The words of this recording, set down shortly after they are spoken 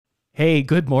Hey,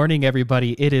 good morning,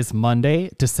 everybody. It is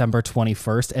Monday, December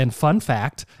 21st. And fun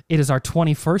fact, it is our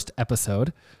 21st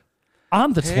episode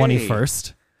on the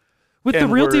 21st with the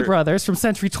Realty Brothers from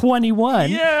Century 21.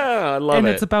 Yeah, I love it. And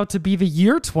it's about to be the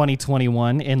year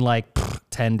 2021 in like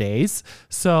 10 days.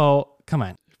 So come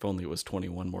on. If only it was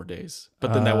 21 more days.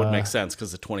 But then that would make sense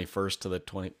because the 21st to the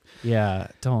 20. Yeah,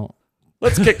 don't.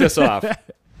 Let's kick this off.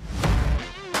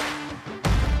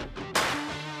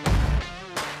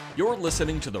 You're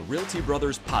listening to the Realty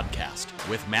Brothers podcast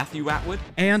with Matthew Atwood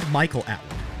and Michael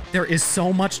Atwood. There is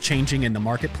so much changing in the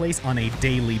marketplace on a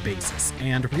daily basis,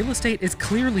 and real estate is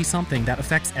clearly something that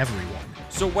affects everyone.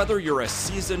 So whether you're a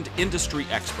seasoned industry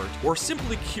expert or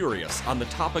simply curious on the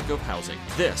topic of housing,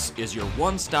 this is your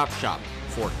one-stop shop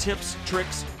for tips,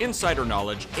 tricks, insider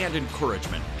knowledge, and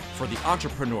encouragement for the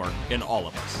entrepreneur in all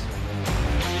of us.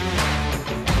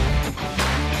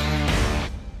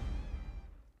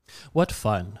 What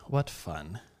fun. What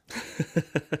fun.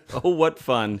 Oh, what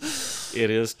fun it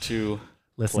is to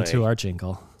listen play to our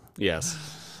jingle. Yes.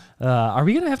 Are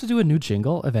we going to have to do a new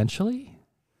jingle eventually?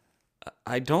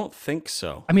 I don't think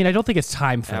so. I mean, I don't think it's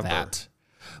time for Ever. that.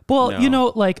 Well, No. you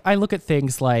know, like I look at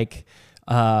things like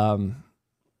TV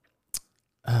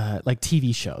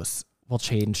shows will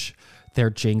change their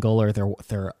jingle or their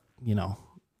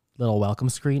little welcome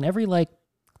screen every like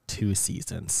 2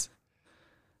 seasons.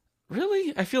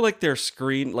 Really? I feel like their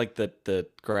screen, like the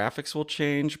graphics will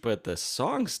change, but the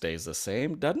song stays the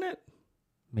same, doesn't it?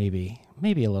 Maybe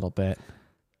a little bit.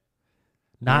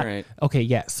 Not All right. okay.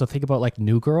 Yeah. So think about like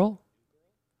New Girl.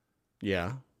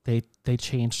 Yeah. They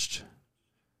changed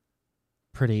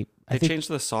pretty. They changed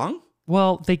the song?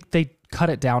 Well, they cut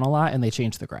it down a lot and they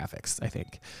changed the graphics, I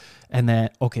think. And then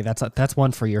okay, that's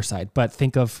one for your side. But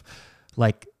think of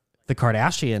like the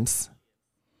Kardashians.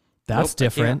 That's Nope,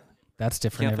 different. That's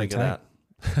different every Can't time.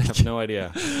 think of that. I have no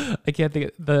idea. I can't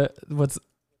think of what's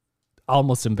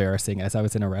almost embarrassing as I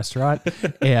was in a restaurant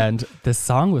and this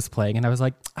song was playing and I was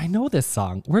like, I know this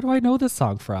song. Where do I know this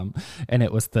song from? And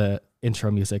it was the intro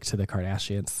music to the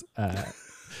Kardashians.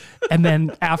 And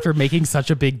then after making such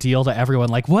a big deal to everyone,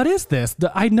 like, what is this?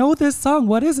 I know this song.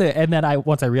 What is it? And then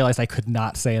once I realized I could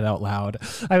not say it out loud,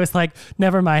 I was like,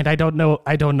 never mind. I don't know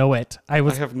it. I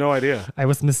have no idea. I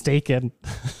was mistaken.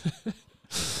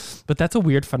 But that's a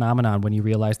weird phenomenon when you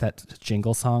realize that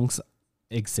jingle songs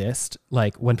exist.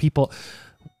 Like when people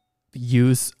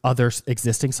use other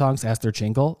existing songs as their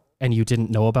jingle and you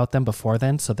didn't know about them before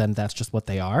then. So then that's just what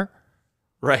they are.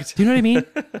 Right. Do you know what I mean?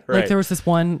 Right. Like there was this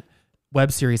one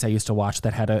web series I used to watch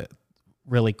that had a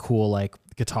really cool like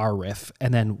guitar riff.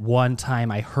 And then one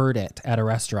time I heard it at a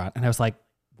restaurant and I was like,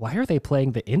 why are they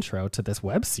playing the intro to this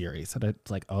web series? And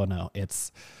it's like, oh no,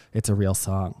 it's a real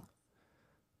song.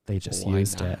 They just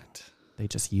used it. They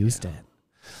just used it.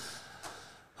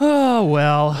 Oh,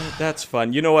 well. That's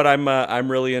fun. You know what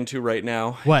I'm really into right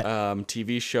now? What?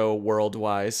 TV show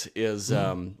world-wise is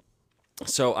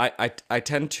so I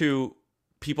tend to,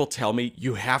 people tell me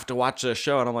you have to watch this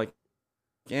show and I'm like,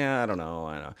 yeah, I don't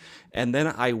know. And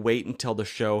then I wait until the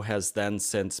show has then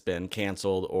since been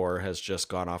canceled or has just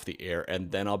gone off the air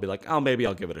and then I'll be like, oh, maybe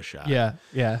I'll give it a shot.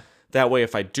 Yeah. That way,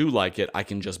 if I do like it, I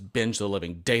can just binge the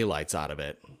living daylights out of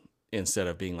it instead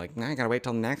of being like, nah, I gotta wait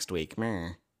till next week. Meh.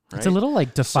 Right? It's a little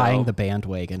like defying the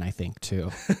bandwagon, I think,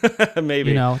 too. Maybe.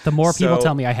 You know, the more people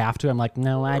tell me I have to, I'm like,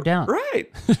 no, I don't. Right.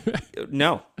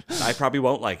 No, I probably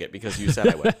won't like it because you said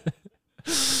I would.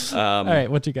 All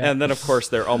right, what you got? And then, of course,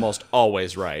 they're almost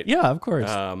always right. Yeah, of course.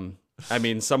 I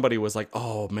mean, somebody was like,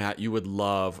 oh, Matt, you would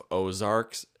love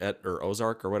Ozark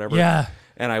or whatever. Yeah.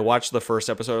 And I watched the first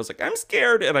episode. I was like, I'm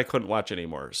scared. And I couldn't watch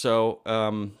anymore. So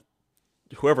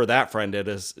whoever that friend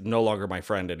is no longer my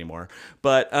friend anymore.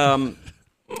 But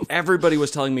everybody was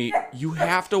telling me, you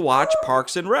have to watch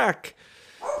Parks and Rec.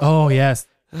 Oh, yes.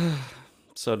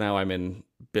 So now I'm in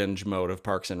binge mode of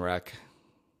Parks and Rec.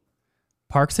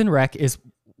 Parks and Rec is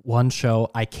one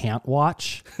show I can't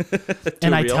watch.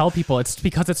 And I tell people it's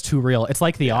because it's too real. It's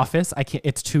like The Office.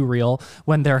 It's too real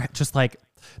when they're just like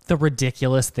the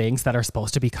ridiculous things that are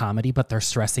supposed to be comedy, but they're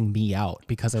stressing me out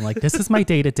because I'm like, this is my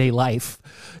day-to-day life.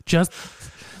 Just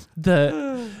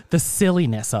the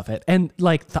silliness of it. And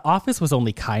like The Office was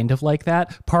only kind of like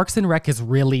that. Parks and Rec is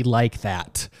really like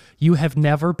that. You have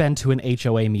never been to an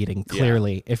HOA meeting,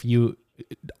 clearly, if you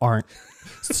aren't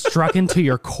struck into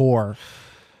your core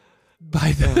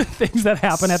by the things that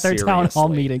happen at their town hall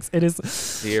meetings. It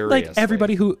is like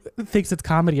everybody who thinks it's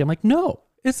comedy. I'm like, no,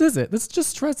 this isn't. This is just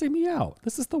stressing me out.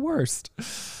 This is the worst.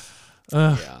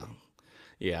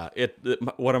 Yeah.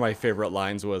 One of my favorite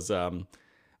lines was,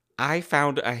 I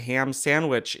found a ham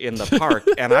sandwich in the park,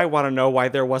 and I want to know why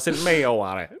there wasn't mayo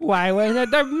on it. Why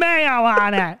wasn't there mayo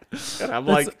on it? And I'm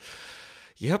like,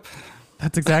 yep.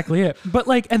 That's exactly it. But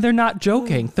like, and they're not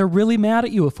joking. They're really mad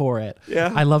at you for it.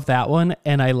 Yeah. I love that one.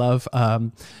 And I love,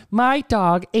 my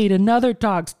dog ate another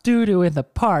dog's doo-doo in the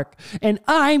park and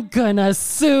I'm gonna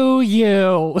sue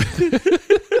you.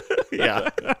 Yeah.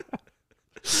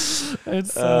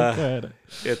 It's so good.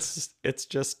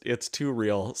 It's too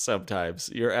real sometimes.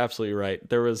 You're absolutely right.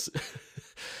 There was,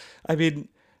 I mean,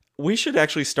 we should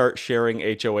actually start sharing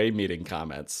HOA meeting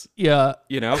comments, Yeah.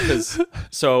 because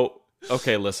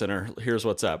okay, listener, here's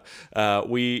what's up.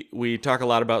 We talk a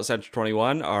lot about Central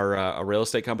 21, our a real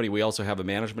estate company. We also have a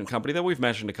management company that we've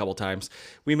mentioned a couple times.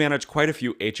 We manage quite a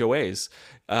few HOAs,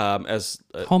 as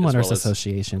Homeowners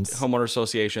associations. homeowner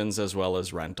associations, as well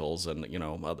as rentals and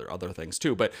other things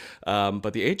too. But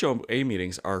the HOA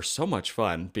meetings are so much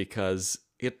fun because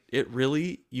it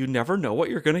really, you never know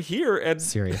what you're going to hear. And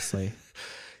Seriously.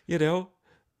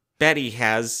 Betty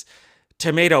has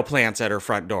tomato plants at her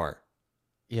front door.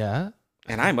 Yeah.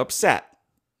 And I'm upset.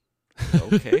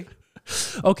 Okay.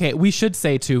 Okay, we should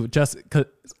say too, just because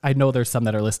I know there's some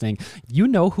that are listening, you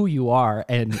know who you are.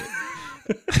 And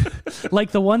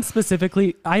like the one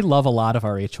specifically, I love a lot of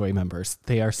our HOA members.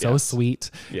 They are so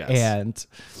sweet. Yes. And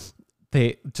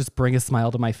they just bring a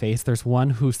smile to my face. There's one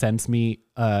who sends me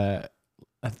what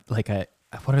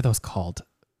are those called?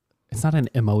 It's not an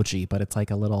emoji, but it's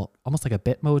like a little, almost like a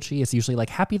Bitmoji. It's usually like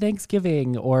Happy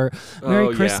Thanksgiving or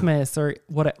Merry Christmas or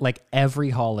what, like every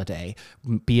holiday,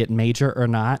 be it major or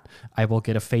not, I will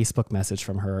get a Facebook message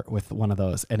from her with one of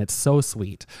those. And it's so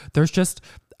sweet. There's just,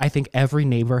 I think every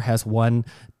neighbor has one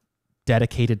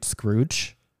dedicated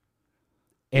Scrooge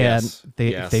and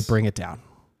they bring it down.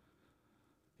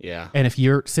 Yeah. And if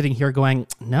you're sitting here going,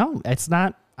 no, it's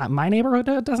not, my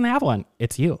neighborhood doesn't have one.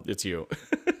 It's you. It's you.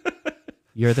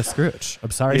 You're the Scrooge. I'm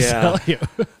sorry to tell you.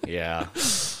 Yeah.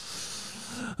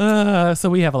 So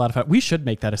we have a lot of fun. We should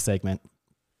make that a segment.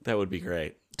 That would be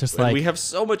great. Just And like, we have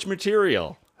so much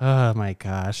material. oh my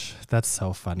gosh, that's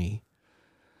so funny.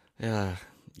 Yeah.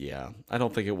 Yeah. I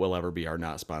don't think it will ever be our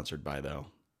not sponsored by, though.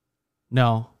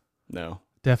 No, No.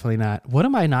 definitely not. What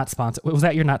am I not sponsored? Was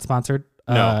that your not sponsored?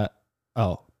 No.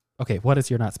 Oh, okay. What is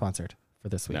your not sponsored for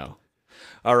this week? No.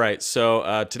 All right.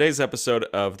 So today's episode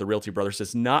of the Realty Brothers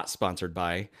is not sponsored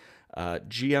by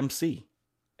GMC.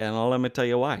 And let me tell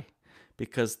you why.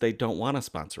 Because they don't want to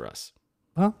sponsor us.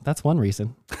 Well, that's one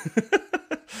reason.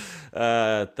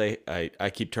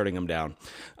 I keep turning them down.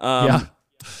 Yeah.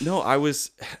 No,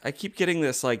 I keep getting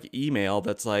this like email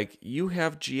that's like, you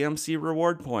have GMC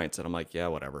reward points. And I'm like, yeah,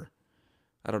 whatever.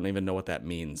 I don't even know what that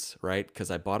means, right?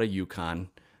 Because I bought a Yukon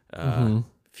a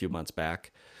few months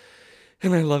back.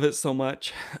 And I love it so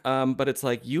much. But it's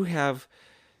like, you have,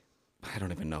 I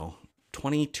don't even know,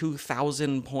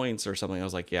 22,000 points or something. I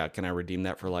was like, yeah, can I redeem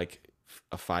that for like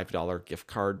a $5 gift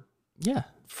card? Yeah.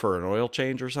 For an oil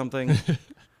change or something?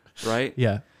 Right?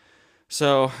 Yeah.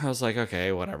 So I was like,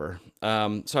 okay, whatever.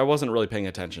 So I wasn't really paying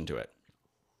attention to it.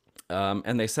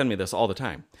 And they send me this all the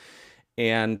time.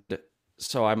 And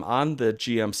so I'm on the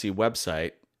GMC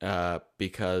website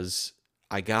because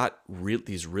I got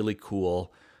these really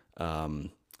cool,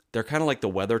 they're kind of like the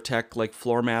WeatherTech like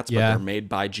floor mats, but they're made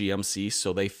by GMC,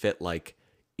 so they fit like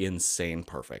insane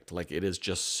perfect. Like it is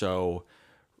just so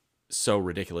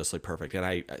ridiculously perfect. And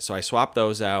I swapped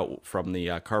those out from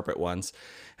the carpet ones,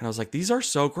 and I was like, these are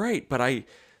so great. But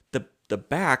the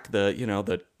back,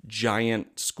 the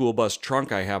giant school bus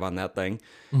trunk I have on that thing,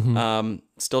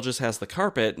 still just has the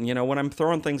carpet. And when I'm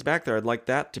throwing things back there, I'd like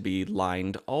that to be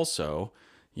lined also.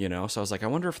 So I was like, I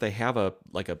wonder if they have a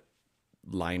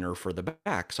liner for the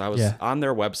back. So I was on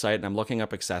their website and I'm looking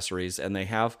up accessories, and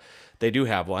they do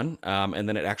have one. And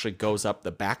then it actually goes up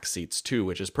the back seats too,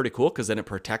 which is pretty cool because then it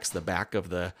protects the back of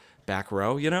the back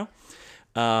row,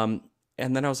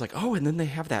 and then I was like, oh, and then they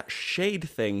have that shade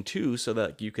thing too, so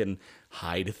that you can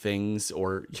hide things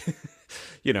or,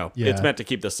 it's meant to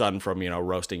keep the sun from,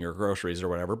 roasting your groceries or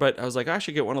whatever. But I was like, I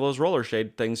should get one of those roller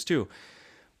shade things too.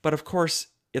 But of course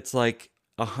it's like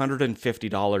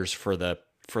 $150 for the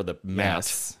mat.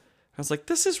 Yes. I was like,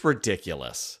 this is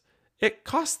ridiculous. It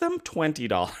cost them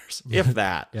 $20, if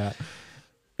that. Yeah.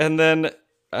 And then,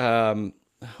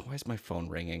 why is my phone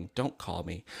ringing? Don't call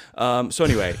me. So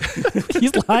anyway,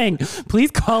 He's lying. Please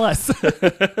call us.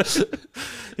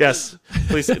 yes,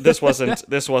 please. This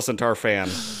wasn't our fan.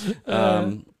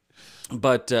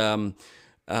 But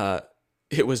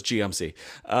it was GMC.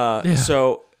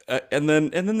 So, and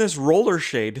then this roller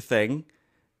shade thing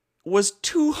was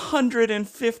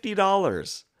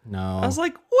 $250. No. I was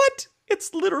like, what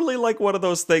It's literally like one of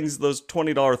those things, those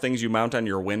 $20 things you mount on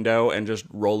your window and just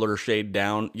roller shade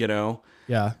down,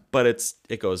 Yeah. But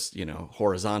it goes,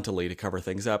 horizontally to cover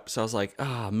things up. So I was like,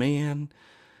 oh man,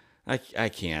 I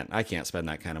can't spend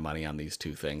that kind of money on these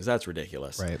two things. That's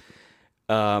ridiculous. Right.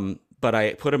 But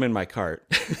I put them in my cart,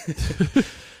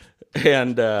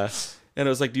 and it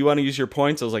was like, do you want to use your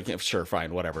points? I was like, yeah, sure,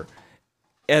 fine, whatever.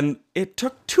 And it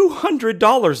took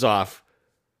 $200 off.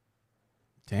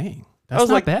 Dang. I was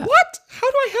not like, bad. what? How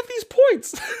do I have these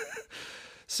points?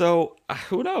 So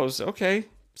who knows? Okay,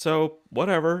 so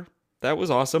whatever. That was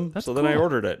awesome. That's so then I cool.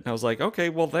 ordered it. And I was like, okay,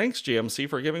 well, thanks, GMC,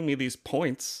 for giving me these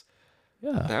points.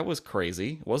 Yeah. That was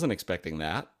crazy. Wasn't expecting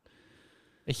that.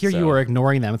 I hear you were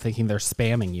ignoring them, thinking they're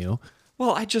spamming you.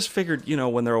 Well, I just figured,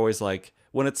 when they're always like,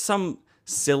 when it's some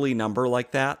silly number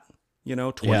like that,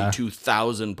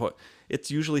 22,000 points,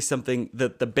 it's usually something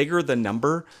that the bigger the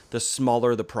number, the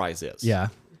smaller the prize is. Yeah.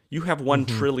 You have 1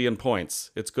 trillion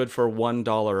points. It's good for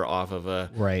 $1 off of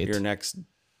your next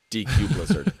DQ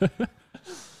Blizzard.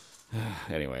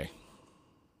 Anyway.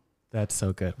 That's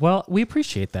so good. Well, we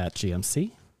appreciate that,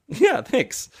 GMC. Yeah,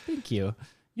 thanks. Thank you.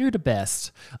 You're the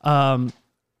best.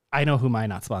 I know who my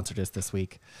not sponsored is this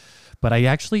week, but I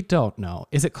actually don't know.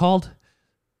 Is it called?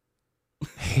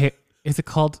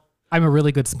 I'm a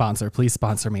really good sponsor. Please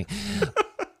sponsor me.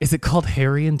 Is it called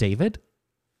Harry and David?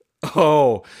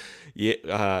 Oh,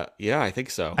 yeah. Yeah, I think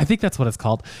so. I think that's what it's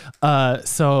called.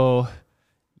 So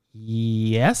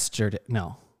yesterday,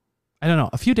 no, I don't know.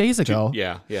 A few days ago,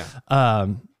 Yeah.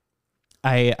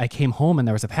 I came home and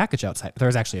there was a package outside. There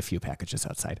was actually a few packages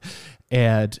outside,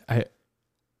 and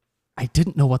I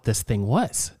didn't know what this thing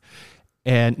was.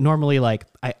 And normally, like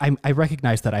I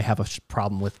recognize that I have a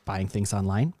problem with buying things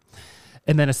online,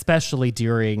 and then especially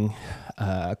during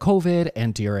COVID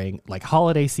and during like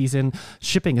holiday season,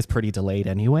 shipping is pretty delayed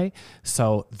anyway.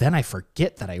 So then I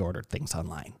forget that I ordered things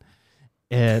online.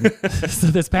 And so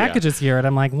this package is here, and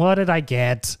I'm like, what did I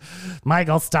get?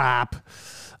 Michael, stop.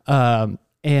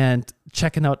 And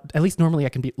checking out, at least normally I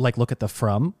can be like, look at the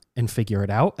from and figure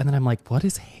it out. And then I'm like, what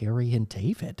is Harry and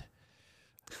David?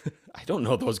 I don't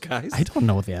know those guys. I don't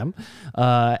know them.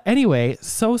 Anyway,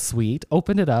 so sweet.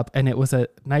 Opened it up, and it was a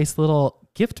nice little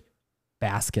gift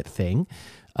basket thing,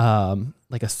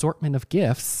 like assortment of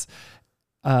gifts.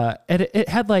 And it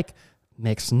had like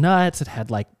mixed nuts. It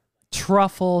had like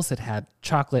truffles. It had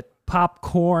chocolate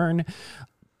popcorn,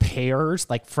 pears,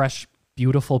 like fresh,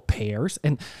 beautiful pears.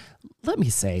 And let me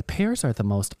say, pears are the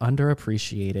most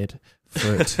underappreciated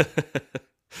fruit.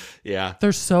 Yeah.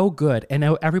 They're so good, and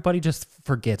everybody just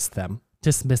forgets them,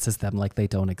 dismisses them like they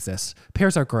don't exist.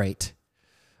 Pears are great.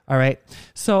 All right.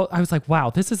 So I was like, wow,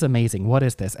 this is amazing. What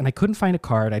is this? And I couldn't find a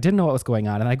card. I didn't know what was going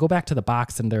on. And I go back to the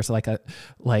box, and there's like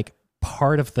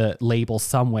part of the label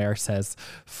somewhere says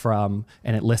from,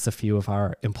 and it lists a few of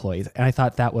our employees. And I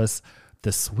thought that was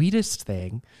the sweetest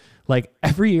thing. Like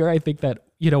every year I think that,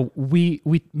 we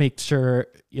make sure,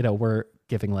 we're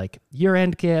giving like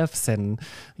year-end gifts and,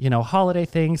 holiday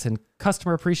things and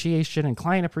customer appreciation and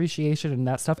client appreciation and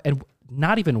that stuff. And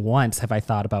not even once have I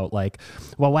thought about like,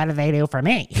 well, what do they do for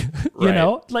me?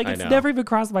 Right. It's never even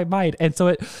crossed my mind. And so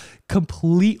it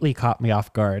completely caught me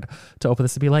off guard to open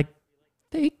this to be like,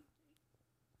 they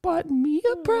bought me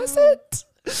a present.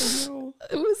 It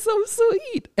was so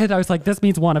sweet. And I was like, this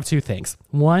means one of two things.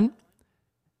 One,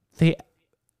 they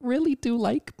really do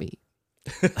like me.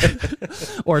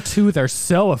 Or two, they're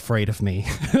so afraid of me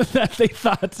that they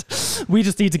thought we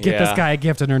just need to get this guy a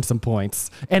gift and earn some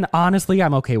points. And honestly,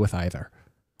 I'm okay with either.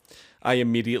 I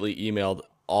immediately emailed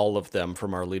all of them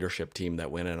from our leadership team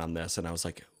that went in on this, and I was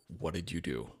like, what did you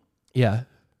do? Yeah.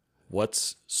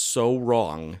 What's so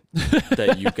wrong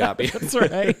that you got me? That's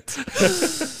right.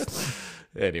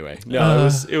 Anyway, no,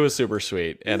 it was super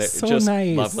sweet, and it's so just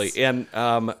nice. lovely. And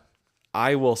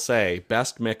I will say,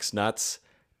 best mixed nuts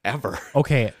ever.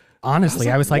 Okay. Honestly,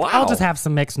 I was like, wow. I'll just have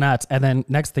some mixed nuts. And then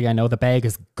next thing I know, the bag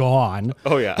is gone.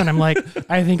 Oh, yeah. And I'm like,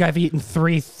 I think I've eaten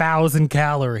 3,000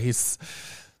 calories.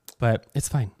 But it's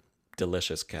fine.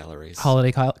 Delicious calories.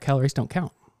 Holiday calories don't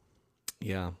count.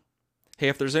 Yeah. Hey,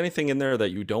 if there's anything in there that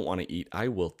you don't want to eat, I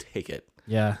will take it.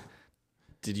 Yeah.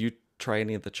 Did you try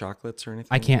any of the chocolates or anything?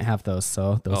 I can't have those,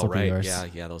 so those will be yours.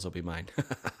 Yeah, those will be mine.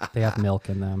 They have milk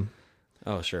in them.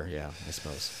 Oh, sure. Yeah, I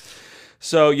suppose.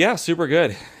 So, yeah, super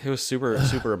good. It was super,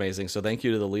 super amazing. So thank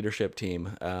you to the leadership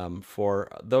team for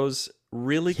those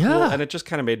really cool. Yeah. And it just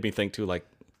kind of made me think, too, like,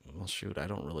 well, shoot, I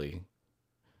don't really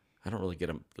get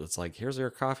them. It's like, here's your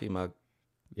coffee mug.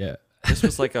 Yeah. This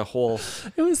was like a whole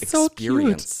It was so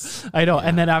experience. cute. I know. Yeah.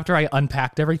 And then after I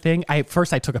unpacked everything, I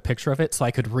took a picture of it so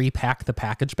I could repack the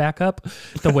package back up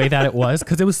the way that it was,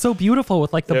 because it was so beautiful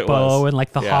with like the bow and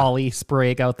like the holly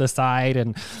sprig out the side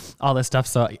and all this stuff.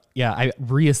 So yeah, I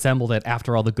reassembled it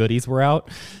after all the goodies were out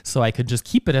so I could just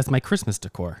keep it as my Christmas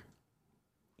decor.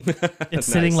 It's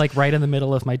sitting like right in the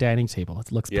middle of my dining table.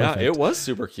 It looks perfect. Yeah, it was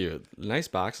super cute. Nice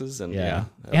boxes. And and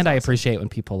awesome. I appreciate when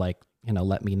people like,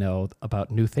 let me know about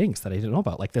new things that I didn't know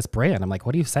about, like this brand. I'm like,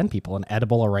 what do you send people? An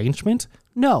edible arrangement?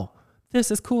 No,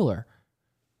 this is cooler.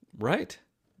 Right.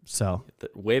 So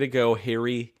way to go,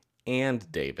 Harry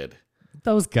and David.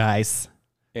 Those guys.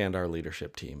 And our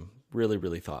leadership team. Really,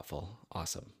 really thoughtful.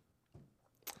 Awesome.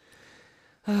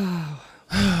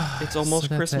 It's almost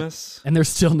so Christmas. And there's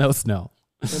still no snow.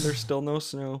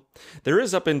 There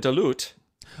is up in Duluth.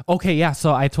 Okay, yeah.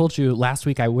 So I told you last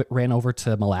week I ran over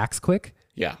to Mille Lacs quick.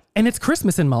 Yeah. And it's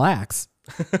Christmas in Mille Lacs.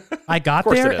 I got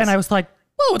there and I was like,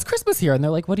 oh, it's Christmas here. And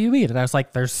they're like, what do you mean? And I was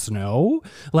like, there's snow?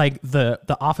 Like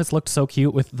the office looked so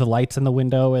cute with the lights in the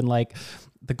window and like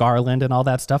the garland and all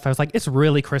that stuff. I was like, it's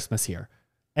really Christmas here.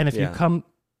 And if you come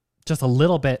just a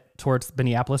little bit towards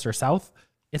Minneapolis or south,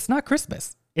 it's not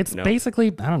Christmas. It's basically,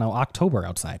 I don't know, October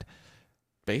outside.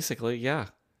 Basically, yeah.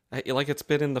 Like it's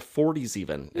been in the 40s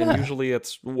even. And usually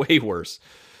it's way worse.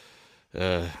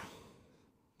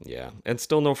 Yeah, and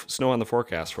still no snow on the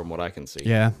forecast from what I can see.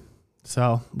 Yeah,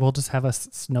 so we'll just have a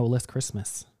snowless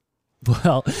Christmas.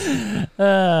 Well,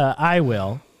 I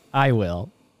will.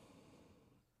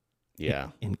 Yeah.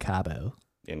 In Cabo.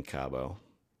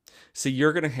 See,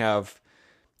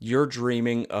 you're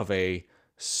dreaming of a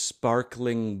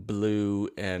sparkling blue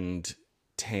and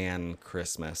tan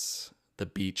Christmas. The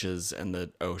beaches and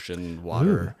the ocean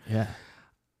water. Ooh, yeah.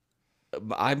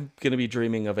 I'm going to be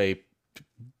dreaming of a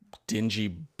dingy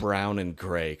brown and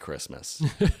gray Christmas.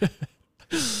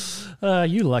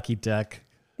 You lucky duck.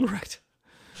 Right.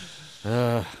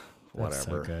 Whatever. That's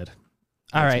so good.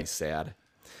 All right. Sad.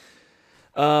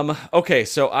 Okay,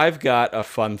 so I've got a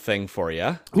fun thing for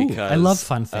you. Because I love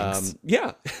fun things.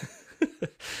 Yeah.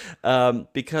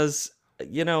 Because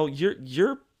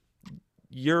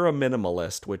you're a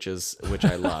minimalist, which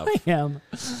I love. I am.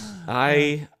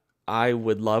 I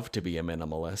would love to be a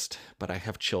minimalist, but I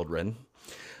have children.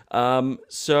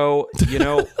 So,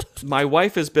 my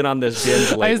wife has been on this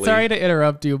binge lately. I'm sorry to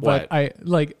interrupt you, but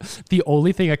What? the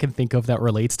only thing I can think of that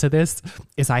relates to this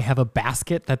is I have a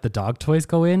basket that the dog toys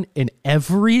go in, and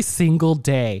every single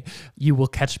day you will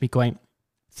catch me going,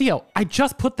 Theo, I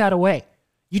just put that away.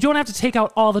 You don't have to take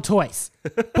out all the toys.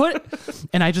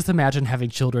 And I just imagine having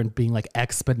children being like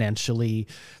exponentially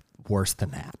worse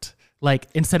than that. Like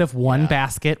instead of one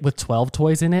basket with 12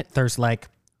 toys in it, there's like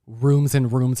rooms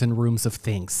and rooms and rooms of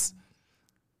things.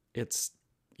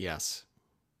 Yes.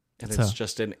 And it's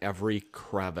just in every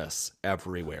crevice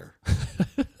everywhere.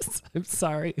 I'm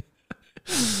sorry.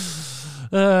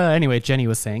 Anyway, Jenny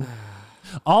was saying.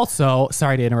 Also,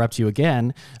 sorry to interrupt you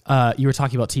again. You were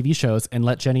talking about TV shows, and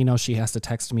let Jenny know she has to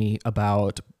text me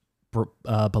about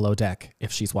Below Deck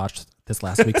if she's watched this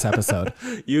last week's episode.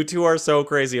 You two are so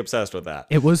crazy obsessed with that.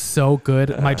 It was so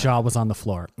good. My jaw was on the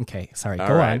floor. Okay, sorry. Go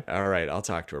on. All right. I'll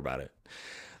talk to her about it.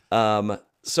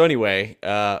 So anyway,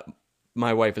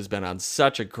 my wife has been on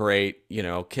such a great,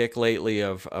 kick lately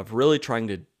of really trying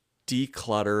to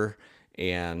declutter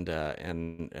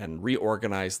and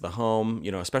reorganize the home,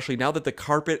 especially now that the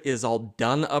carpet is all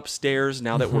done upstairs.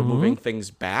 Now that we're moving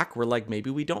things back, we're like, maybe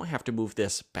we don't have to move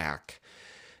this back.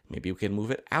 Maybe we can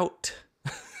move it out.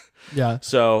 Yeah.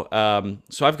 So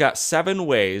I've got 7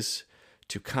 ways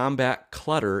to combat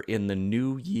clutter in the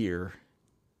new year.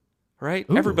 Right?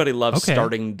 Ooh, everybody loves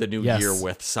starting the new year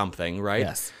with something, right?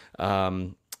 Yes.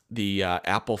 The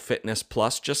Apple Fitness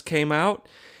Plus just came out.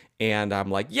 And I'm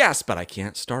like, yes, but I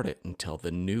can't start it until the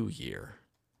new year.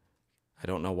 I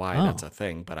don't know why that's a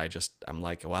thing, but I'm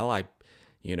like, well, I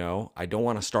don't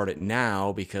want to start it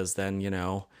now because then,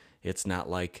 it's not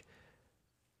like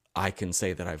I can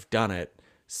say that I've done it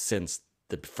since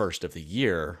the first of the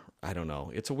year. I don't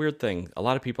know. It's a weird thing. A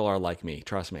lot of people are like me.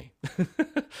 Trust me.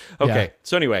 Okay. Yeah.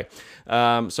 So anyway,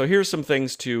 so here's some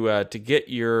things to get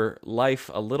your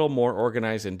life a little more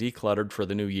organized and decluttered for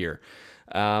the new year.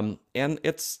 And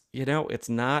it's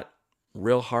not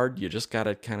real hard. You just got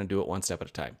to kind of do it one step at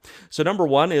a time. So number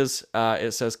 1 is,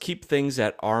 it says, keep things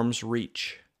at arm's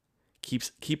reach.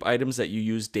 Keep items that you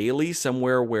use daily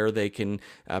somewhere where they can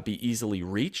be easily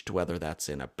reached, whether that's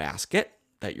in a basket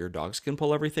that your dogs can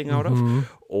pull everything out of,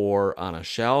 or on a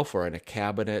shelf or in a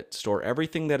cabinet. Store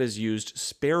everything that is used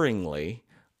sparingly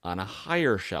on a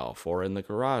higher shelf or in the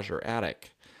garage or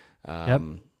attic.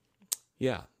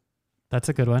 Yeah. That's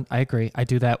a good one. I agree. I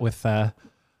do that with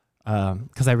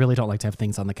because I really don't like to have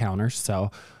things on the counters.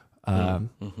 So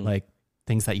like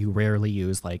things that you rarely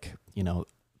use, like, you know,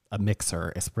 a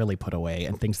mixer is really put away,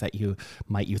 and things that you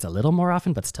might use a little more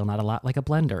often, but still not a lot, like a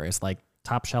blender, is like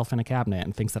top shelf in a cabinet.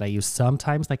 And things that I use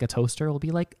sometimes, like a toaster, will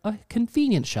be like a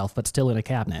convenient shelf, but still in a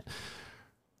cabinet,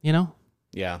 you know?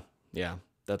 Yeah.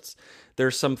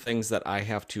 There's some things that I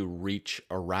have to reach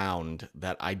around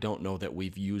that I don't know that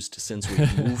we've used since we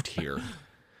moved here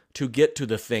to get to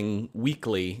the thing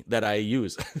weekly that I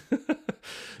use.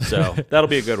 So that'll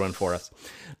be a good one for us.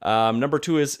 Number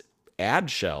 2 is add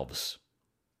shelves.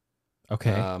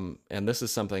 Okay. And this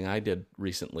is something I did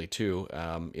recently too.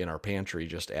 In our pantry,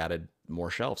 just added more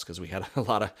shelves because we had a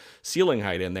lot of ceiling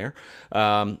height in there.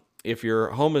 If your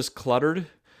home is cluttered,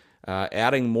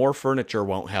 adding more furniture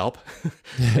won't help.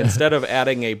 Instead of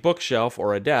adding a bookshelf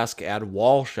or a desk, add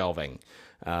wall shelving.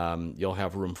 You'll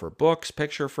have room for books,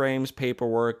 picture frames,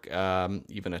 paperwork,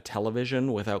 even a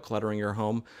television without cluttering your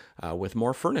home with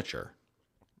more furniture.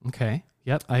 Okay.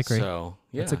 Yep, I agree. So,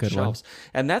 yeah, that's a good shelves.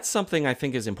 And that's something I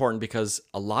think is important because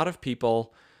a lot of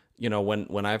people, you know,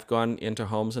 when I've gone into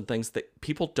homes and things, that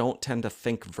people don't tend to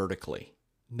think vertically,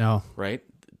 No. right?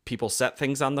 People set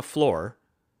things on the floor,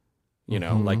 you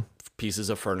know, like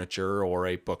pieces of furniture or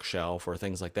a bookshelf or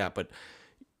things like that. But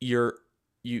you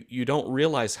don't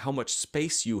realize how much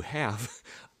space you have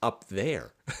up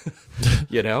there.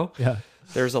 You know, Yeah.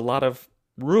 there's a lot of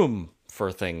room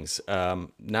for things.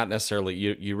 Not necessarily,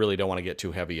 you really don't want to get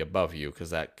too heavy above you because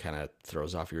that kind of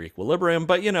throws off your equilibrium.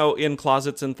 But, you know, in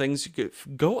closets and things, you could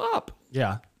go up.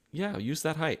 Yeah. Yeah, use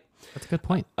that height. That's a good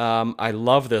point. I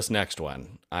love this next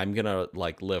one. I'm going to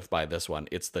live by this one.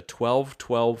 It's the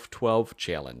 12-12-12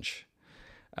 challenge.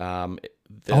 I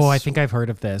think I've heard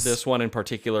of this. This one in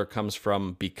particular comes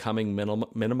from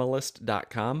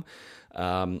becomingminimalist.com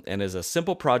and is a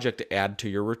simple project to add to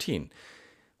your routine.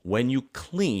 When you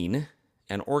clean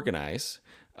and organize,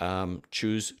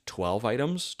 choose 12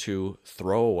 items to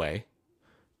throw away,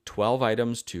 12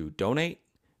 items to donate,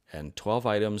 and 12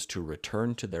 items to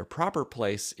return to their proper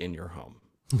place in your home.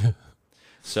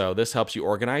 So this helps you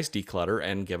organize, declutter,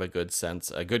 and give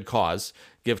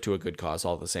give to a good cause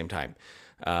all at the same time.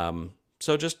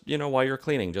 So just, you know, while you're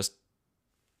cleaning, just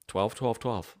 12, 12,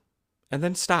 12, and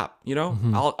then stop, you know,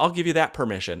 I'll give you that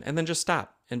permission, and then just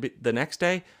stop. And the next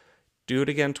day, do it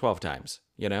again 12 times,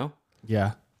 you know?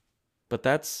 Yeah. But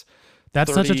that's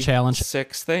such a challenge.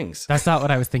 6 things. That's not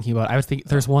what I was thinking about. I was thinking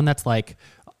there's one that's like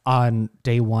on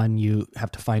day 1, you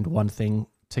have to find one thing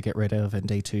to get rid of, and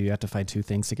day 2, you have to find 2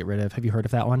 things to get rid of. Have you heard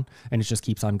of that one? And it just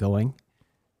keeps on going.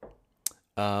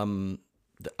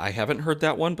 I haven't heard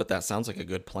that one, but that sounds like a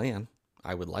good plan.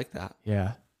 I would like that.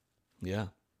 Yeah. Yeah.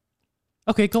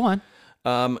 Okay, go on.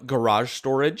 Garage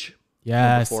storage.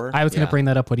 Yes. Number 4. I was going to bring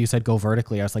that up when you said go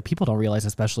vertically. I was like, people don't realize,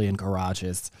 especially in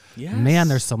garages. Yes. Man,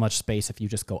 there's so much space if you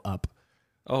just go up.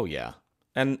 Oh yeah.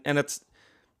 And it's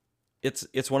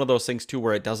one of those things too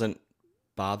where it doesn't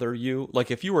bother you. Like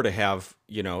if you were to have,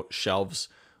 you know, shelves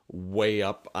way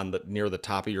up on near the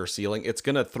top of your ceiling, it's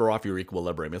going to throw off your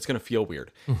equilibrium. It's going to feel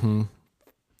weird.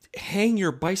 Hang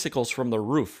your bicycles from the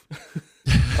roof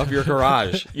of your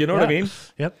garage. You know what I mean?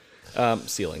 Yep.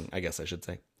 Ceiling, I guess I should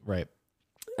say. Right.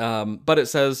 But it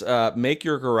says, make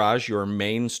your garage your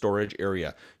main storage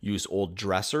area. Use old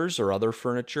dressers or other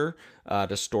furniture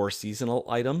to store seasonal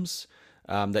items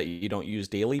that you don't use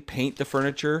daily. Paint the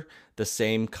furniture the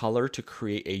same color to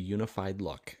create a unified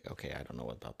look. Okay, I don't know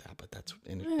about that, but that's...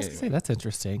 Say that's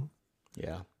interesting.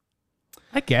 Yeah.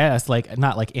 I guess, like,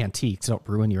 not like antiques. Don't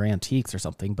ruin your antiques or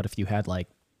something, but if you had, like,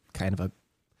 kind of a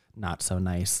not so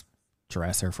nice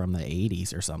dresser from the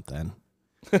 80s or something.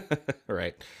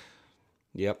 Right.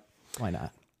 Yep. Why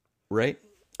not? Right.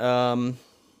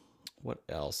 What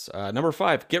else? Number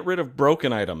 5, get rid of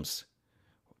broken items.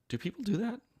 Do people do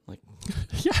that? Like,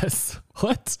 yes.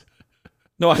 What?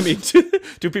 no, I mean,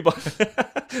 do people,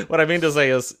 what I mean to say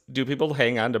is, do people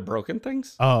hang on to broken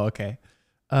things? Oh, okay.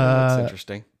 That's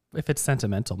interesting. If it's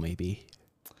sentimental, maybe.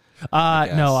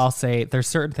 guess. No, I'll say there's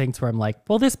certain things where I'm like,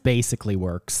 well, this basically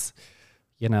works,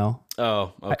 you know?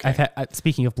 Oh, okay.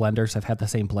 Speaking of blenders, I've had the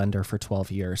same blender for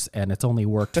 12 years and it's only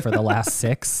worked for the last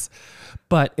 6,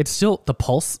 but it's still, the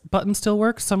pulse button still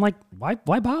works. So I'm like, why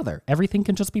bother? Everything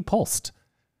can just be pulsed.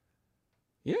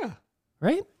 Yeah,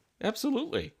 Right?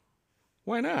 absolutely.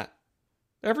 Why not?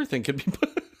 Everything can be.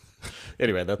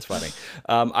 Anyway, that's funny.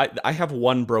 I have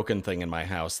one broken thing in my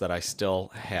house that I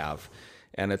still have,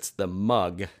 and it's the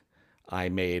mug I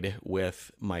made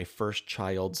with my first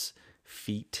child's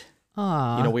feet.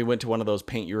 Aww. You know, we went to one of those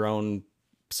paint your own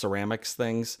ceramics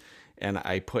things, and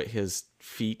I put his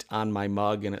feet on my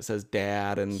mug and it says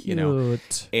Dad, and you know,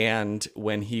 and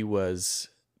when he was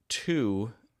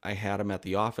 2, I had him at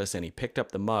the office and he picked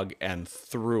up the mug and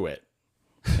threw it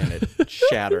and it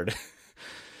shattered.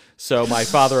 So my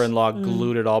father-in-law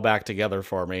glued it all back together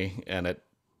for me, and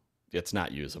it's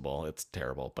not usable. It's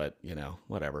terrible, but you know,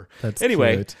 whatever. That's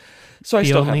anyway, cute. So I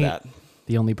still have that.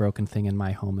 The only broken thing in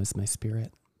my home is my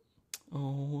spirit.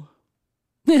 Oh.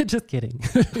 Just kidding.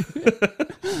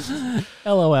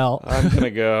 LOL. I'm going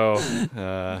to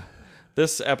go.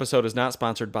 This episode is not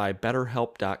sponsored by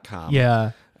BetterHelp.com.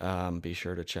 Yeah. Be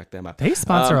sure to check them out. They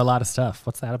sponsor a lot of stuff.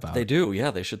 What's that about? They do. Yeah,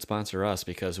 they should sponsor us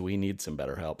because we need some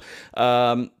better help.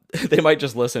 They might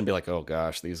just listen and be like, oh,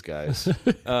 gosh, these guys.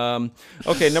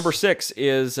 Okay, number 6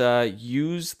 is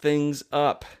use things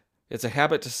up. It's a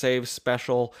habit to save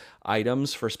special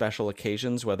items for special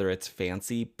occasions, whether it's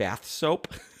fancy bath soap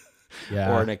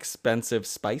or an expensive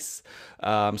spice.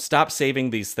 Stop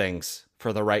saving these things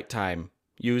for the right time.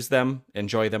 Use them.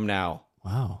 Enjoy them now.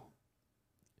 Wow.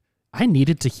 I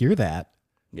needed to hear that.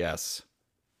 Yes.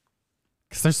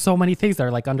 Because there's so many things that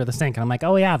are like under the sink. And I'm like,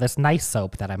 oh, yeah, this nice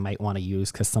soap that I might want to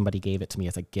use because somebody gave it to me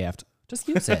as a gift. Just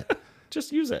use it.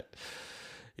 Just use it.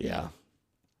 Yeah.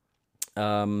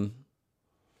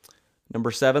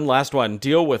 Number 7, last one.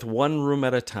 Deal with one room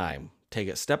at a time. Take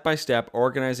it step by step.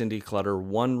 Organize and declutter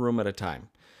one room at a time.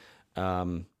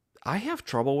 I have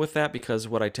trouble with that because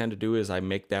what I tend to do is I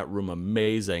make that room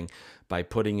amazing by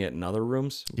putting it in other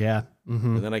rooms. Yeah.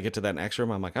 Mm-hmm. And then I get to that next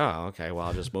room. I'm like, oh, okay, well,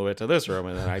 I'll just move it to this room.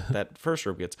 And then that first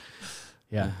room gets...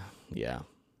 Yeah. Yeah.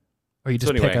 Or you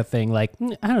just pick a thing like,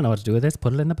 I don't know what to do with this,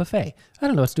 put it in the buffet. I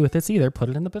don't know what to do with this either, put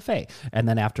it in the buffet. And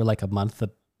then after like a month,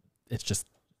 it's just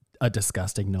a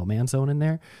disgusting no man's zone in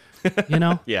there, you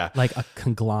know? Yeah. Like a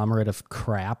conglomerate of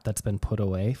crap that's been put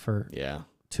away for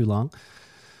too long.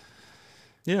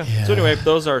 Yeah. So anyway,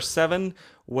 those are 7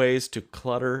 ways to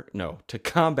combat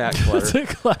clutter. To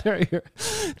clutter.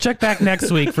 Check back next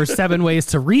week for 7 ways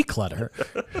to reclutter.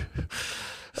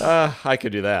 I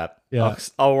could do that. Yeah.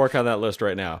 I'll work on that list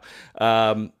right now.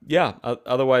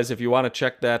 Otherwise, if you want to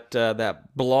check that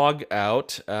blog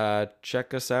out,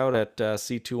 check us out at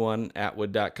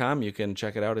c21atwood.com. You can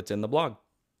check it out. It's in the blog.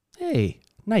 Hey,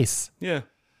 nice. Yeah.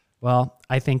 Well,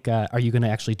 I think, are you going to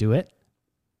actually do it?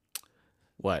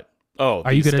 What? Oh,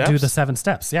 are you going to do the 7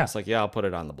 steps? Yeah. It's like, I'll put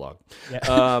it on the blog.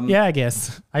 Yeah. Yeah, I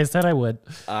guess. I said I would.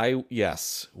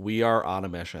 Yes, we are on a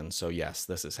mission. So yes,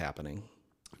 this is happening.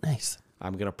 Nice.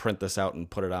 I'm going to print this out and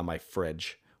put it on my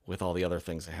fridge with all the other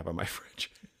things I have on my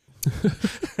fridge.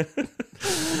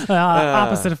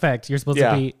 Opposite effect. You're supposed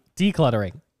to be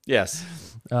decluttering. Yes.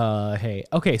 Hey.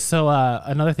 Okay, so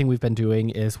another thing we've been doing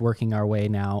is working our way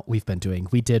now. We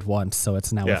did once, so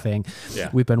it's now a thing. Yeah.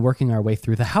 We've been working our way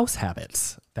through the house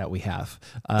habits that we have.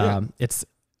 It's,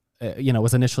 it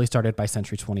was initially started by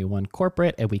Century 21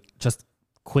 Corporate, and we just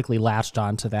quickly latched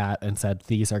onto that and said,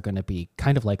 these are going to be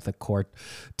kind of like the core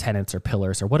tenets or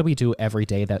pillars, or what do we do every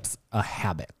day that's a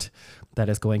habit that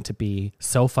is going to be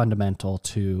so fundamental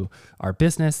to our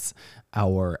business,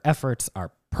 our efforts,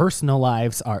 our personal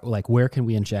lives, our like where can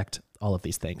we inject all of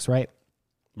these things, right?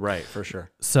 Right, for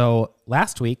sure. So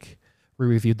last week we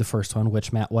reviewed the first one,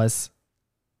 which Matt was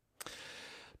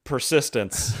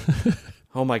persistence.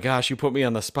 Oh my gosh, you put me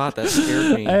on the spot. That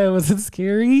scared me. Was it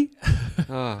scary?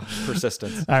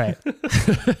 Persistence. All right.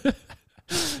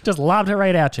 Just lobbed it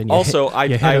right at you. And also,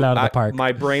 you hit it out of the park.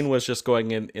 My brain was just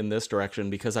going in this direction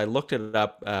because I looked it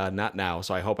up, not now,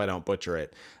 so I hope I don't butcher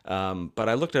it. But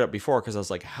I looked it up before because I was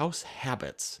like, house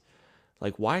habits.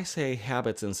 Like, why say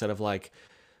habits instead of like,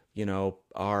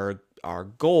 our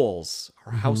goals,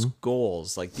 our house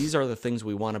goals? Like, these are the things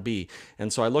we want to be.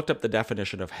 And so I looked up the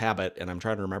definition of habit, and I'm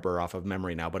trying to remember off of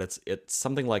memory now, but it's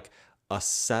something like a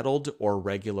settled or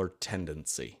regular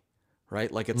tendency. Right?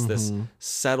 Like it's this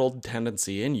settled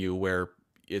tendency in you where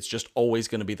it's just always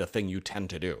going to be the thing you tend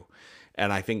to do.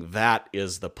 And I think that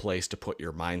is the place to put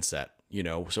your mindset,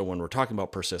 So when we're talking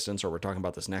about persistence, or we're talking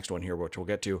about this next one here, which we'll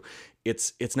get to,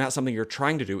 it's not something you're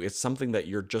trying to do. It's something that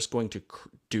you're just going to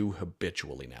do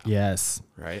habitually now. Yes.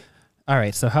 Right? All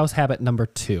right. So house habit number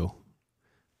 2,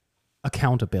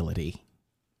 accountability.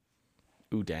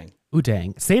 Ooh, dang. Ooh,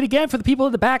 dang. Say it again for the people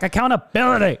in the back.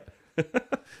 Accountability.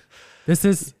 This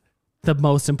is the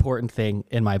most important thing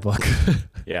in my book.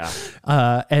 Yeah.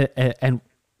 And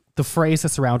the phrase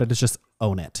that's around it is just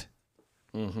own it.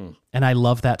 Mm-hmm. And I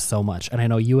love that so much. And I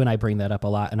know you and I bring that up a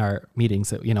lot in our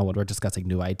meetings, when we're discussing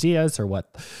new ideas or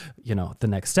what, the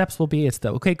next steps will be. It's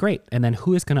okay, great. And then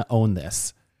who is going to own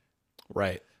this?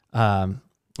 Right.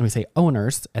 We say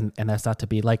owners, and that's not to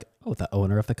be like, the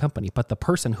owner of the company, but the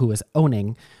person who is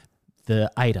owning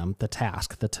the item, the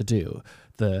task, the to-do,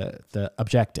 the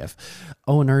objective.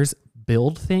 Owners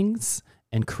build things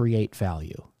and create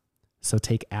value. So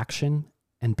take action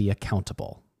and be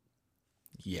accountable.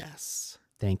 Yes.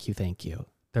 Thank you. Thank you.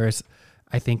 There's,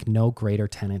 I think, no greater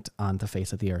tenant on the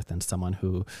face of the earth than someone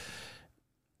who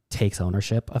takes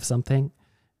ownership of something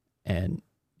and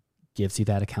gives you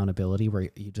that accountability where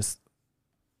you just,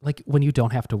 like, when you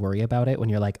don't have to worry about it, when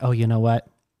you're like, oh, you know what?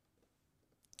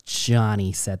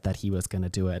 Johnny said that he was going to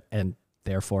do it, and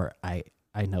therefore I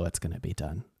know it's going to be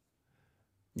done.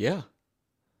 Yeah,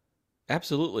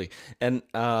 absolutely. And,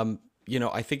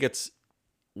 I think it's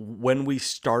when we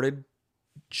started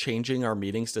changing our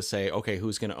meetings to say, okay,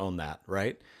 who's going to own that,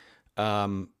 right?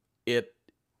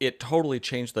 It totally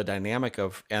changed the dynamic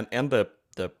of and the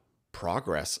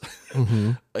progress,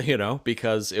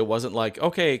 because it wasn't like,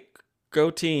 okay, go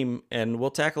team and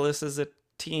we'll tackle this as a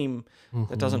team.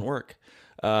 That doesn't work.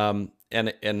 And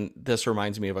this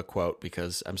reminds me of a quote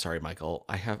because I'm sorry, Michael,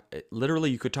 I have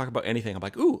literally, you could talk about anything. I'm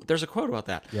like, ooh, there's a quote about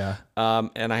that. Yeah.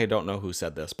 And I don't know who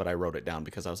said this, but I wrote it down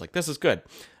because I was like, this is good.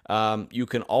 You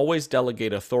can always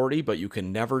delegate authority, but you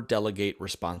can never delegate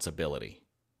responsibility.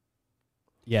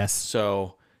 Yes.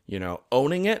 So,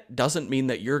 owning it doesn't mean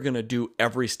that you're going to do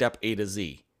every step A to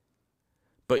Z,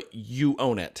 but you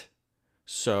own it.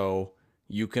 So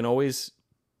you can always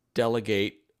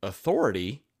delegate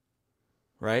authority,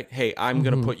 right? Hey, I'm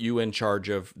going to put you in charge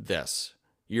of this.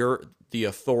 You're the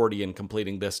authority in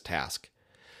completing this task.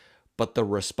 But the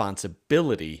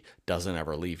responsibility doesn't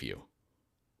ever leave you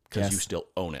because you still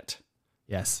own it.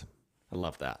 Yes. I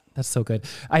love that. That's so good.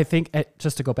 I think,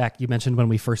 just to go back, you mentioned when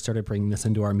we first started bringing this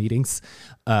into our meetings,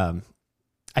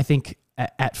 I think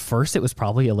at first it was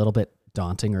probably a little bit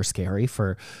daunting or scary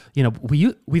for,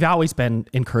 we've always been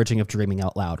encouraging of dreaming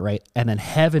out loud, right? And then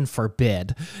heaven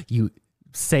forbid you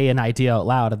say an idea out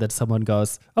loud and then someone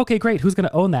goes, okay, great, who's going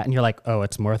to own that? And you're like, oh,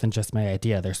 it's more than just my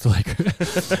idea. There's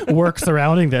like work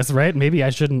surrounding this, right? Maybe I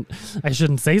shouldn't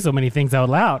say so many things out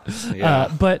loud. Yeah.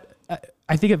 But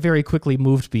I think it very quickly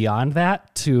moved beyond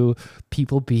that to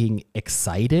people being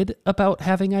excited about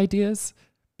having ideas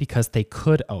because they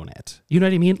could own it. You know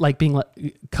what I mean? Like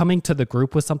coming to the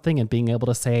group with something and being able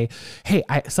to say, hey,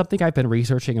 something I've been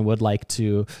researching and would like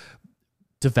to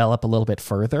develop a little bit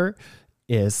further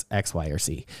is X, Y, or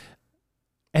Z.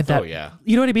 And that,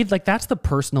 you know what I mean? Like that's the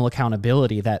personal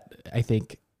accountability that I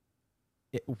think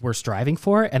we're striving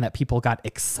for and that people got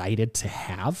excited to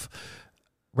have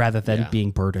rather than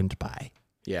being burdened by.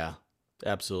 Yeah,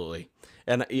 absolutely.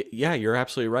 And yeah, you're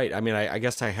absolutely right. I mean, I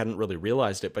guess I hadn't really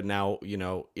realized it, but now,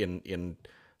 in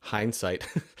hindsight,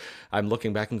 I'm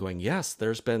looking back and going, yes,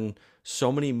 there's been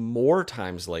so many more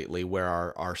times lately where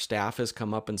our staff has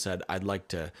come up and said, I'd like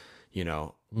to,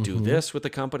 do this with the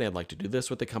company. I'd like to do this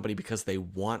with the company because they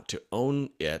want to own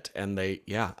it. And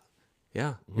you're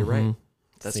right.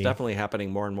 That's definitely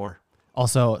happening more and more.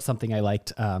 Also, something I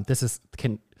liked, this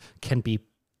can be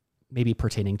maybe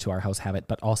pertaining to our house habit,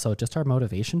 but also just our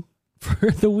motivation for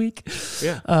the week.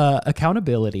 Yeah.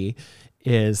 Accountability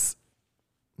is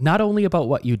not only about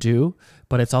what you do,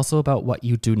 but it's also about what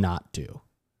you do not do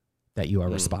that you are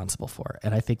responsible for.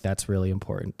 And I think that's really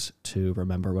important to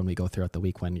remember when we go throughout the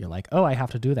week when you're like, oh, I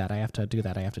have to do that. I have to do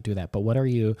that. I have to do that. But what are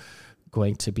you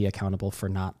going to be accountable for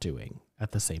not doing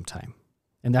at the same time?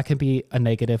 And that can be a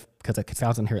negative because it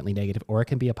sounds inherently negative, or it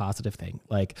can be a positive thing.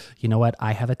 Like, you know what?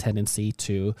 I have a tendency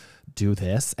to do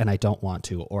this and I don't want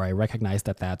to, or I recognize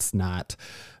that that's not,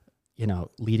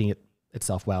 leading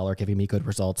itself well or giving me good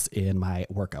results in my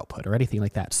work output or anything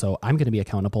like that. So I'm going to be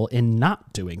accountable in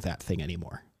not doing that thing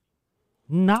anymore.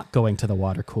 Not going to the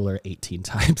water cooler 18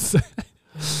 times.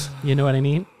 You know what I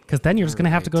mean? Because then you're just going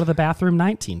to have to go to the bathroom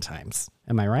 19 times.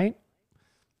 Am I right?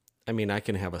 I mean, I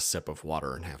can have a sip of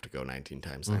water and have to go 19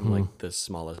 times. I'm like the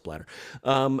smallest bladder.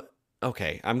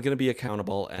 Okay, I'm going to be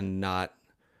accountable and not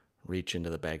reach into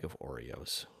the bag of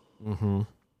Oreos.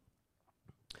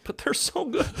 But they're so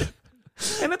good.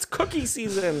 And it's cookie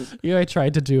season. I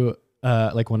tried to do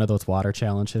like one of those water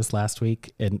challenges last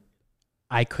week, and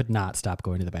I could not stop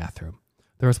going to the bathroom.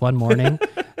 There was one morning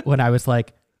when I was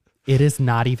like, it is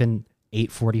not even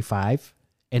 8:45,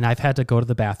 and I've had to go to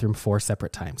the bathroom 4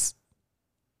 separate times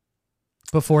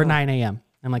before 9 a.m.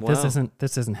 I'm like, this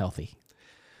isn't healthy.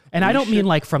 And I don't mean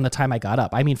like from the time I got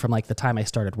up. I mean from like the time I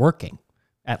started working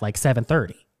at like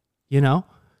 7:30.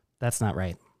 That's not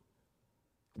right.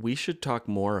 We should talk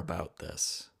more about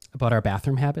this. About our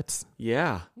bathroom habits?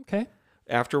 Yeah. Okay.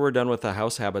 After we're done with the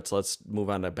house habits, let's move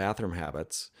on to bathroom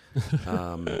habits.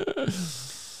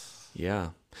 Yeah.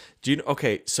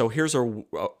 Okay, so here's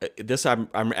this I'm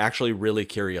actually really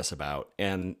curious about.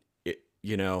 And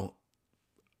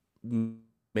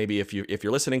maybe if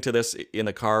you're listening to this in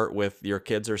the car with your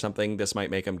kids or something, this might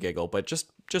make them giggle, but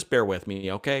just bear with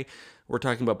me, okay? We're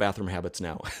talking about bathroom habits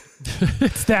now.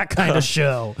 It's that kind of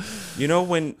show. You know,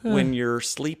 when you're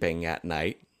sleeping at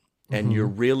night and you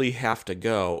really have to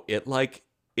go, it like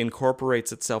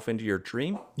incorporates itself into your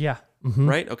dream. Yeah.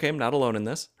 Right? Okay, I'm not alone in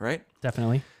this, right?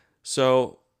 Definitely.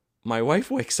 So my wife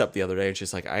wakes up the other day and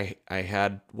she's like, I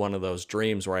had one of those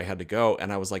dreams where I had to go,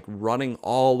 and I was like running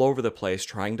all over the place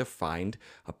trying to find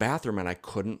a bathroom, and I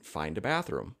couldn't find a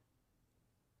bathroom.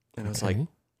 And I was like,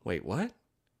 wait, what?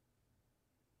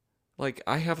 Like,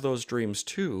 I have those dreams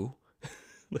too.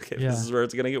 Look, this is where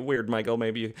it's going to get weird, Michael.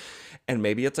 Maybe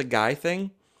it's a guy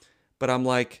thing, but I'm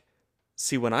like,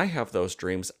 see, when I have those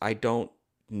dreams, I don't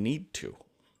need to.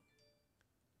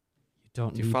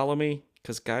 Do you follow me?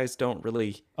 Because guys don't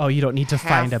really. Oh, you don't need to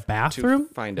find a bathroom?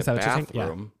 Find a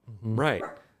bathroom. Yeah. Right.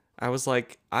 I was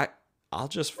like, I'll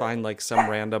just find like some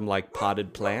random like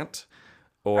potted plant,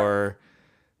 or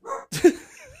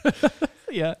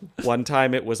yeah. One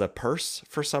time it was a purse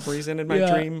for some reason in my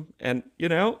dream, and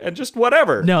and just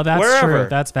whatever. No, that's wherever. true.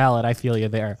 That's valid. I feel you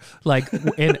there. Like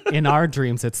in our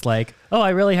dreams, it's like, oh,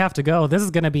 I really have to go. This is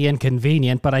going to be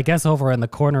inconvenient, but I guess over in the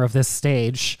corner of this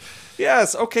stage.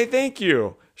 Yes. Okay. Thank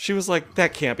you. She was like,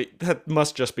 that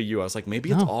must just be you. I was like,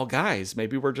 maybe it's all guys.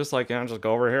 Maybe we're just like, I'll just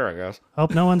go over here, I guess.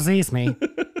 Hope no one sees me.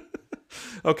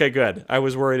 Okay, good. I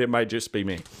was worried it might just be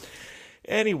me.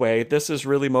 Anyway, this is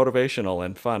really motivational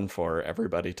and fun for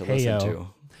everybody to listen to.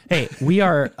 Hey, we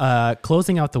are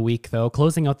closing out the week, though,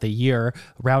 closing out the year,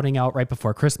 rounding out right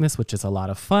before Christmas, which is a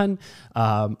lot of fun.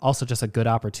 Also just a good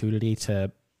opportunity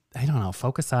to,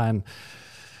 focus on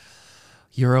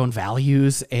your own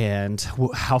values and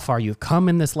how far you've come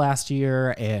in this last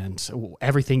year and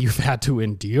everything you've had to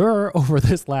endure over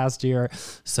this last year.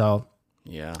 So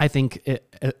yeah, I think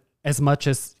as much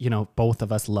as, both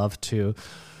of us love to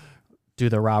do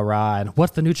the rah-rah and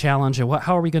what's the new challenge and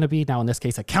how are we going to be now, in this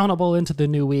case, accountable into the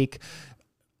new week,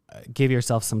 give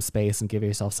yourself some space and give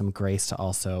yourself some grace to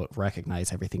also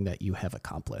recognize everything that you have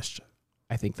accomplished.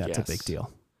 I think that's a big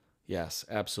deal. Yes,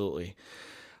 absolutely.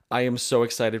 I am so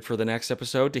excited for the next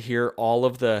episode to hear all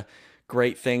of the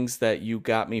great things that you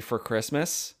got me for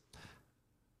Christmas.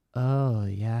 Oh,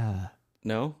 yeah.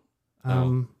 No?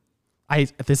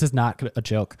 This is not a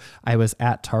joke. I was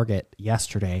at Target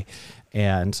yesterday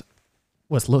and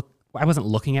I wasn't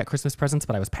looking at Christmas presents,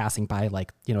 but I was passing by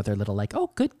their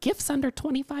little good gifts under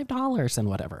 $25 and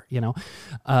whatever,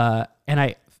 and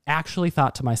I actually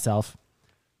thought to myself,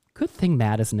 good thing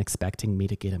Matt isn't expecting me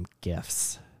to get him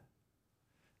gifts.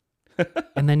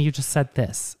 And then you just said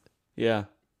this. Yeah.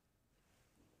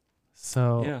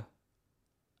 So yeah.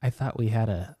 I thought we had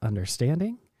a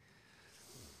understanding.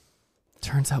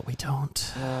 Turns out we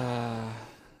don't.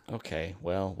 Okay,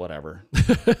 well, whatever.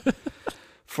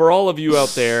 For all of you out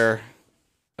there,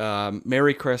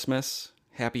 Merry Christmas,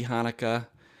 Happy Hanukkah,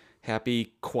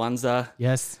 Happy Kwanzaa.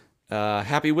 Yes.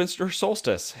 Happy Winter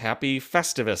Solstice, Happy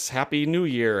Festivus, Happy New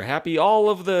Year, happy all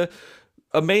of the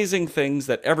amazing things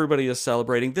that everybody is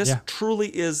celebrating. This truly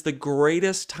is the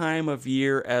greatest time of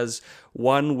year as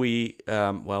one we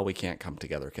can't come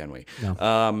together, can we?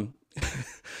 No.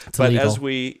 But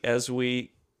illegal. as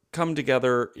we come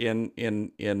together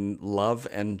in love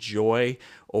and joy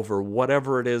over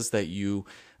whatever it is that you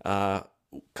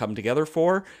come together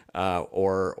for,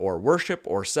 or worship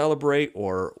or celebrate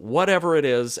or whatever it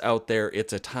is out there,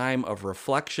 it's a time of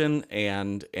reflection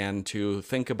and to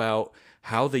think about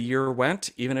how the year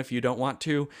went, even if you don't want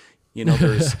to.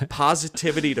 There's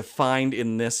positivity to find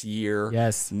in this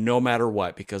year, no matter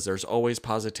what, because there's always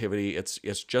positivity. It's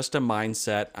just a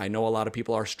mindset. I know a lot of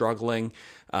people are struggling,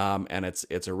 and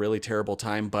it's a really terrible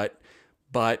time, but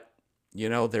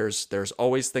there's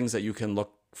always things that you can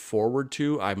look forward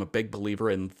to. I'm a big believer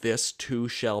in this too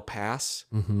shall pass,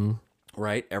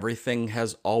 right? Everything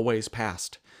has always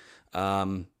passed,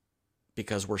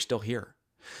 because we're still here.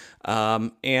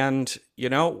 And we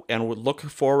look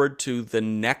forward to the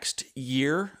next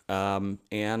year,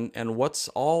 and what's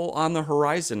all on the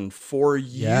horizon for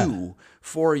you,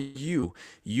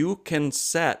 you can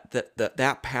set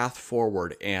that path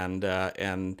forward.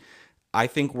 And I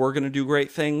think we're going to do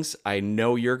great things. I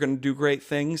know you're going to do great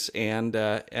things, and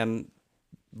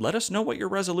let us know what your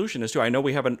resolution is too. I know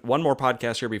we have one more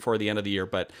podcast here before the end of the year,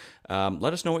 but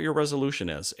let us know what your resolution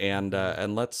is, and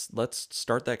let's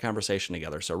start that conversation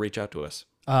together. So reach out to us.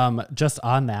 Just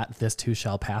on that, this too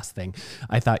shall pass thing,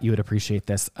 I thought you would appreciate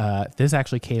this. This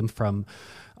actually came from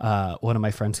one of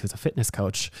my friends who's a fitness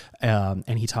coach,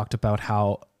 and he talked about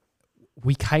how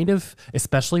we kind of,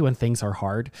 especially when things are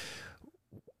hard,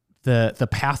 the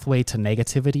pathway to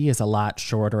negativity is a lot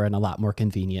shorter and a lot more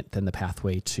convenient than the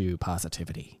pathway to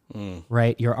positivity,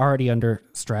 right? You're already under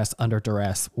stress, under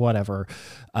duress, whatever.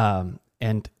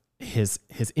 And his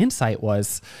insight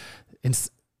was,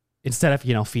 instead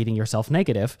of, feeding yourself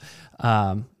negative,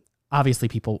 obviously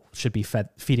people should be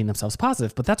feeding themselves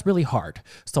positive, but that's really hard.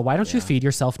 So why don't you feed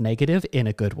yourself negative in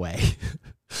a good way?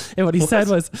 And what he said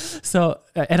was,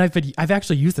 and I've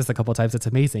actually used this a couple of times. It's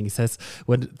amazing. He says,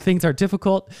 when things are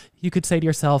difficult, you could say to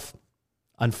yourself,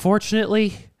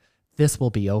 unfortunately, this will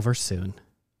be over soon.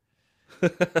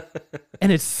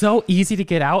 And it's so easy to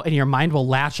get out, and your mind will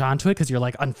latch onto it because you're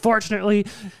like, unfortunately,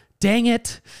 dang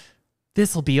it,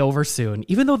 this will be over soon.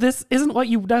 Even though this isn't what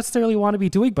you necessarily want to be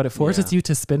doing, but it forces you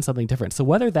to spin something different. So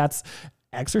whether that's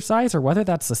exercise or whether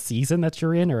that's a season that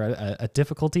you're in or a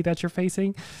difficulty that you're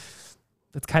facing,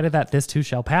 it's kind of that this too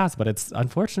shall pass, but it's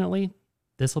unfortunately,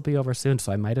 this will be over soon.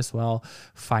 So I might as well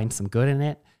find some good in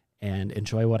it and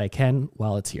enjoy what I can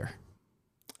while it's here.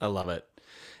 I love it.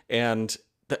 And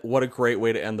what a great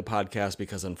way to end the podcast,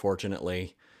 because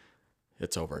unfortunately,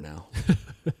 it's over now.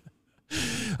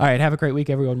 All right. Have a great week,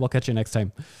 everyone. We'll catch you next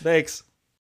time. Thanks.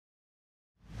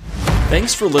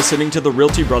 Thanks for listening to the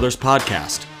Realty Brothers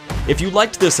podcast. If you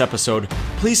liked this episode,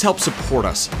 please help support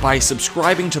us by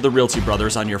subscribing to the Realty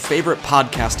Brothers on your favorite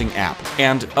podcasting app.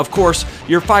 And, of course,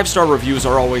 your 5-star reviews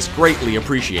are always greatly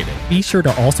appreciated. Be sure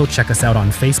to also check us out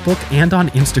on Facebook and on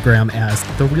Instagram as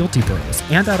The Realty Bros,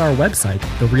 and at our website,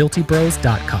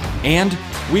 therealtybros.com. And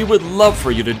we would love for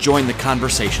you to join the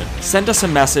conversation. Send us a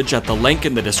message at the link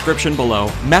in the description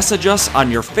below, message us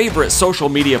on your favorite social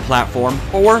media platform,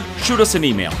 or shoot us an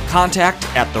email,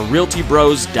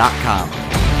 contact@therealtybros.com.